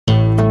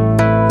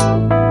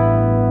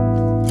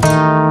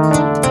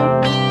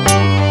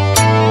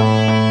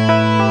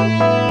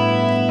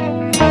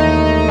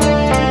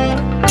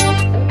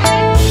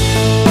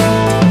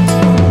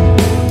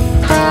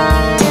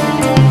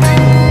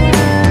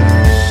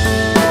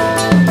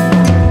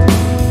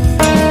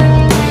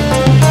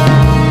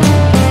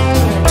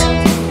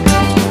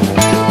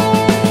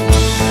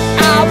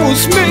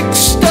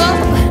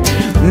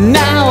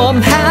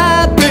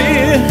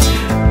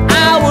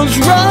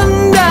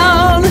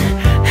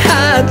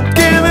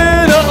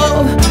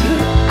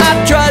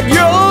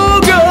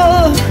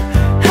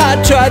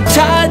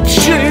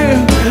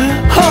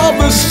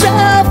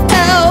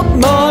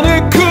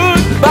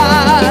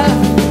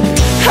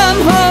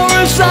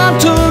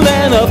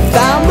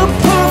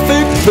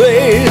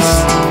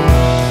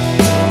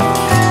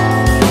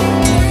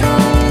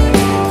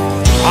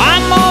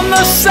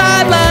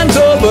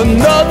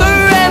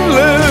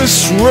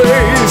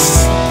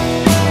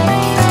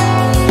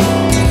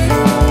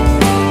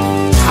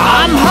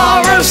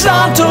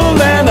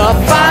horizontal and I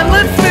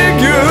finally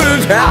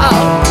figured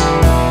out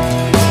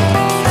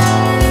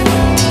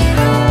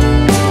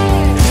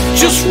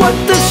just what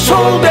this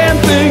whole damn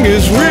thing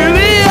is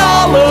really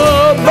all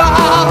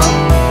about.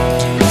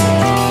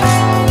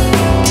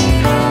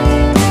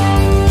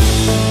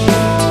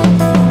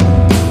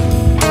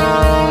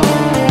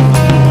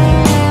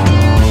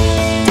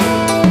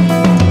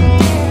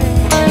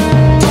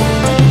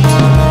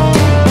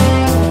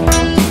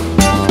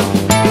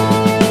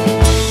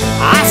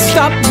 I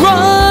stopped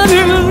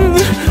running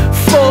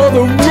for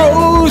the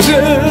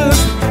roses,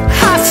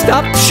 I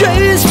stopped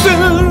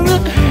chasing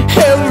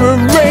every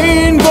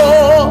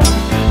rainbow.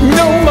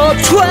 No more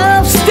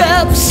 12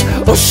 steps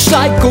or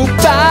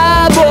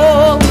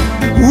psychobabble.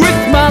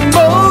 With my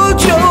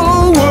mojo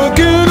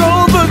working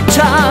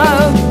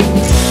overtime,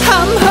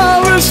 I'm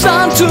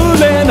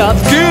horizontal and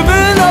I've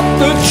given up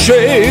the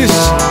chase.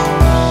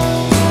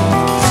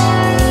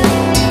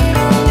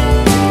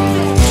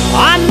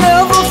 I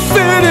never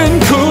fit in,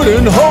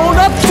 couldn't hold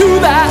up to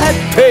that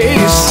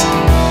pace.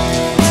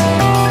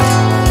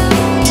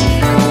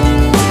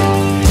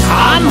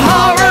 I'm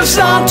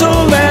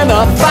horizontal and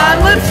I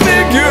finally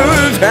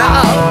figured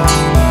out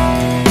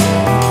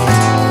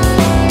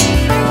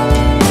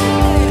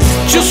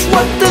just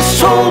what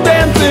this whole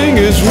damn thing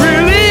is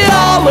really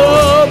all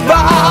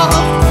about.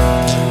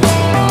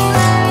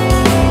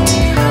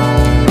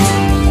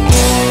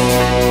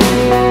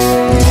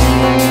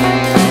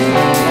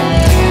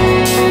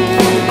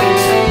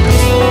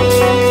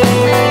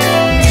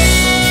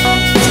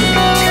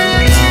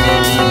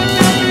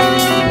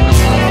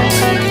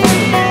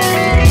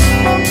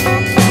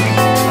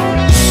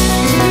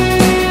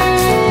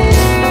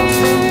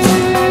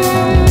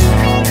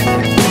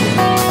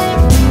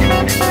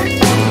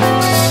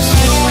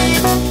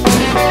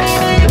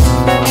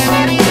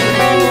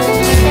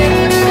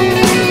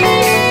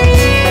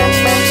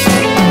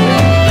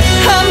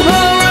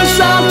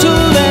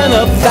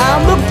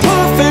 Found the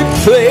perfect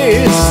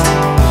place.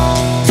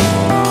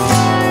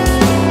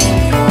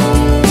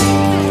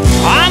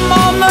 I'm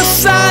on the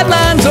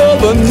sidelines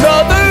of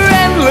another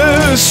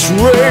endless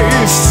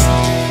race.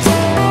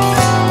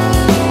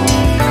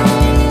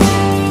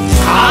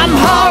 I'm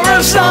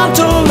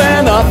horizontal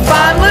and I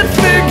finally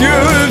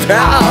figured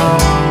out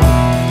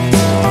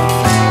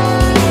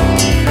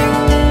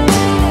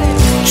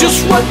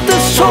just what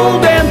this whole